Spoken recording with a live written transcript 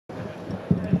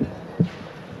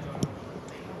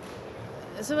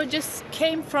So I just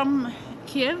came from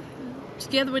Kiev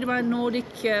together with my Nordic,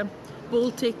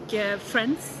 Baltic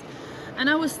friends, and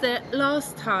I was there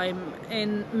last time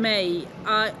in May.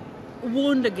 I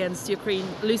warned against Ukraine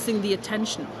losing the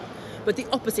attention, but the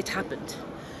opposite happened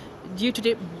due to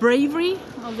the bravery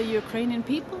of the Ukrainian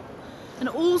people, and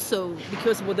also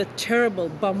because of the terrible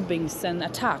bombings and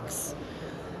attacks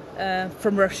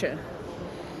from Russia.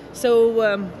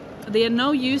 So they are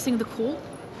now using the coal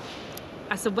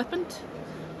as a weapon,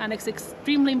 and it's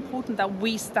extremely important that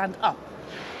we stand up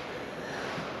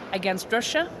against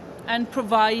Russia and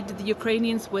provide the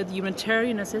Ukrainians with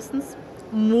humanitarian assistance,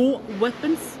 more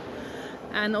weapons,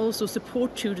 and also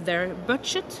support to their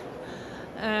budget.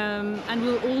 And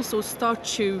we'll also start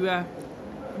to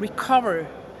recover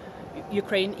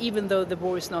Ukraine, even though the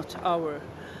war is not over.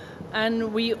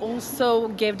 And we also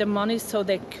gave them money so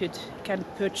they can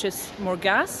purchase more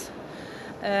gas.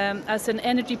 As an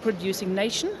energy-producing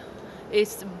nation,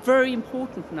 it's very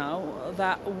important now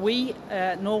that we,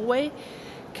 Norway,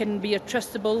 can be a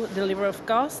trustable deliverer of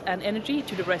gas and energy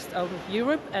to the rest of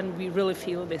Europe, and we really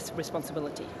feel this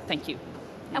responsibility. Thank you.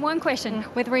 And one question,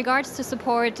 with regards to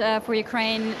support for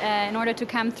Ukraine in order to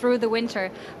come through the winter,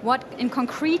 what in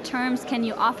concrete terms can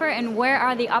you offer, and where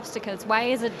are the obstacles? Why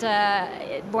is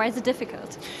it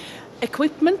difficult?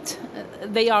 Equipment,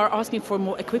 they are asking for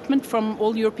more equipment from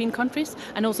all European countries,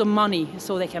 and also money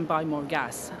so they can buy more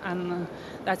gas. And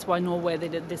that's why Norway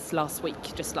did it just last week.